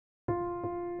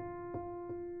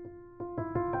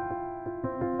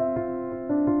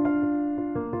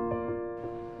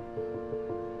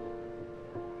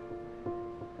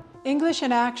English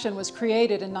in Action was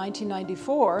created in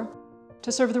 1994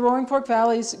 to serve the Roaring Fork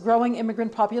Valley's growing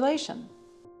immigrant population.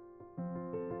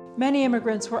 Many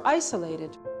immigrants were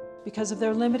isolated because of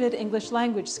their limited English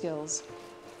language skills.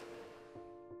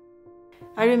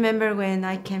 I remember when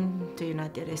I came to the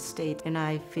United States and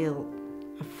I feel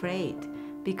afraid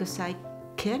because I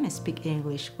can't speak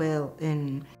English well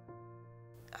and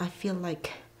I feel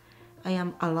like I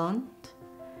am alone.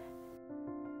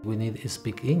 We need to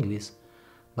speak English,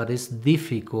 but it's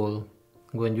difficult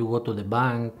when you go to the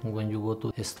bank, when you go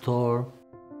to a store,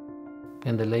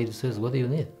 and the lady says, "What do you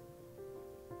need?"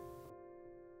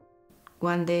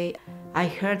 One day I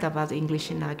heard about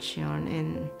English in Action,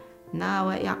 and now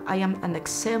I am an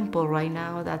example right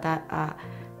now that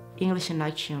English in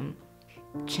Action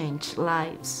changed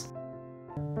lives.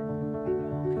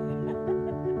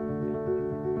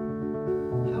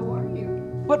 How are you?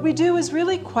 What we do is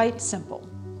really quite simple.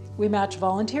 We match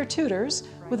volunteer tutors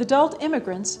with adult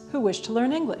immigrants who wish to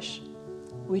learn English.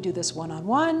 We do this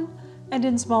one-on-one and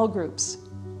in small groups.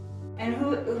 And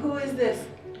who is this?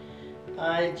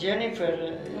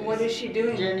 Jennifer. What is she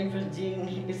doing? Jennifer Jean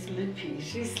is sleepy.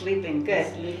 She's sleeping. Good.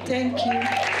 Thank you.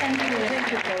 Thank you.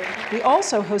 Thank you, Chloe. We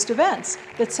also host events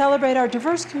that celebrate our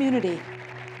diverse community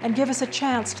and give us a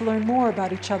chance to learn more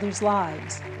about each other's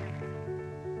lives.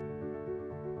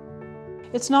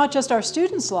 It's not just our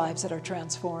students' lives that are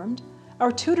transformed,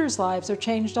 our tutors' lives are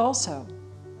changed also.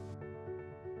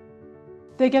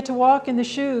 They get to walk in the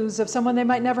shoes of someone they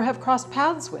might never have crossed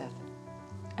paths with,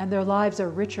 and their lives are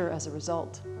richer as a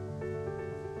result.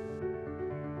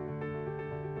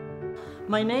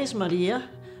 My name is Maria.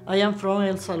 I am from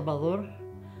El Salvador.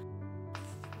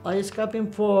 I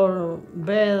escaping for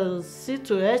bad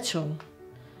situation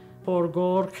for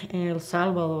work in El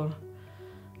Salvador.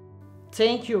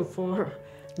 Thank you for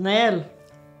Nell.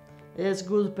 Is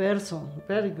good person,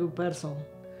 very good person.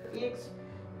 It's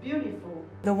beautiful.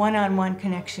 The one-on-one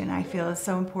connection, I feel, is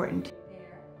so important.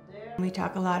 We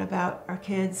talk a lot about our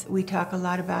kids, we talk a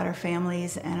lot about our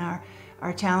families and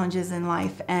our challenges in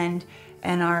life and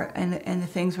the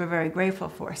things we're very grateful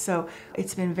for. So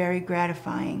it's been very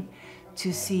gratifying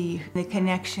to see the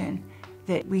connection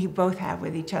that we both have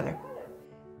with each other.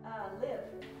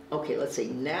 Okay, let's see,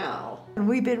 now.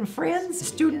 We've been friends,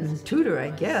 student and tutor, I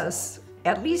guess,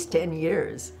 at least 10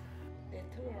 years.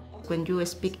 When you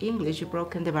speak English, you've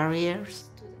broken the barriers.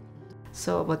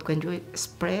 So, but when you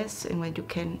express and when you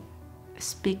can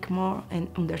speak more and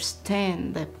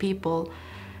understand the people,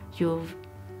 you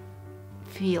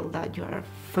feel that you are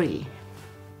free.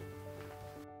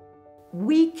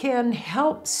 We can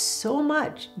help so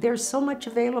much. There's so much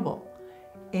available.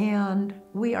 And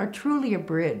we are truly a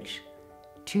bridge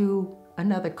to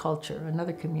another culture,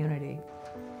 another community.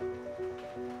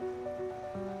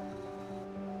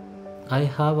 I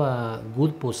have a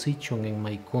good position in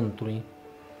my country.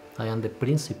 I am the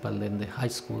principal in the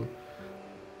high school.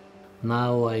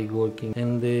 Now I work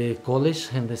in the college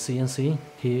and the CNC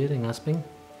here in Aspen.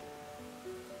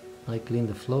 I clean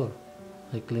the floor,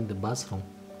 I clean the bathroom,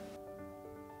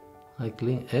 I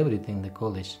clean everything in the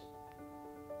college.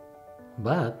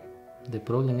 But the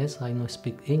problem is I don't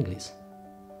speak English.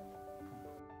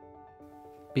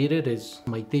 Peter is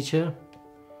my teacher,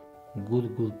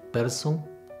 good person.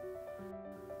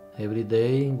 Every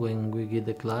day when we get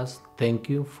the class, thank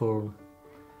you for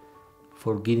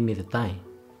giving me the time.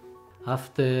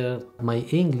 After my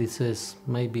English is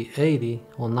maybe 80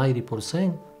 or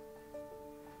 90%,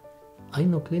 I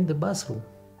not clean the bathroom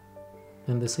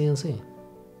in the CNC.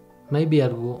 Maybe I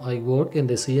work in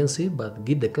the CNC, but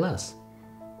get the class.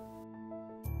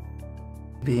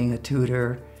 Being a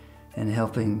tutor and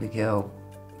helping Miguel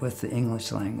with the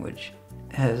English language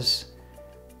has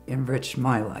enriched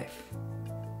my life.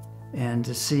 And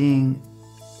to seeing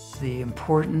the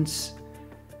importance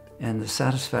and the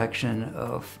satisfaction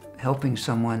of helping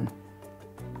someone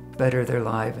better their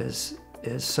life is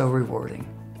so rewarding.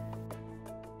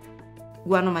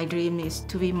 One of my dreams is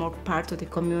to be more part of the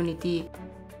community.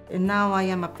 And now I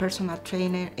am a personal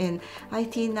trainer, and I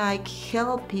think I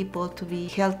help people to be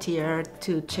healthier,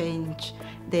 to change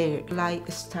their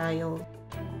lifestyle.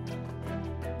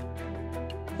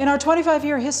 In our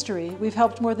 25-year history, we've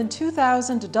helped more than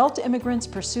 2,000 adult immigrants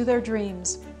pursue their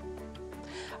dreams.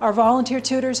 Our volunteer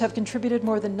tutors have contributed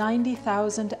more than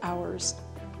 90,000 hours.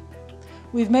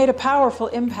 We've made a powerful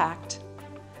impact,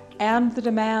 and the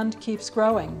demand keeps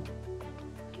growing.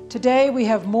 Today, we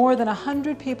have more than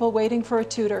 100 people waiting for a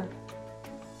tutor.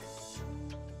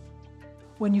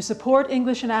 When you support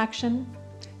English in Action,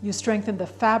 you strengthen the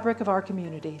fabric of our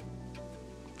community.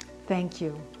 Thank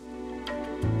you.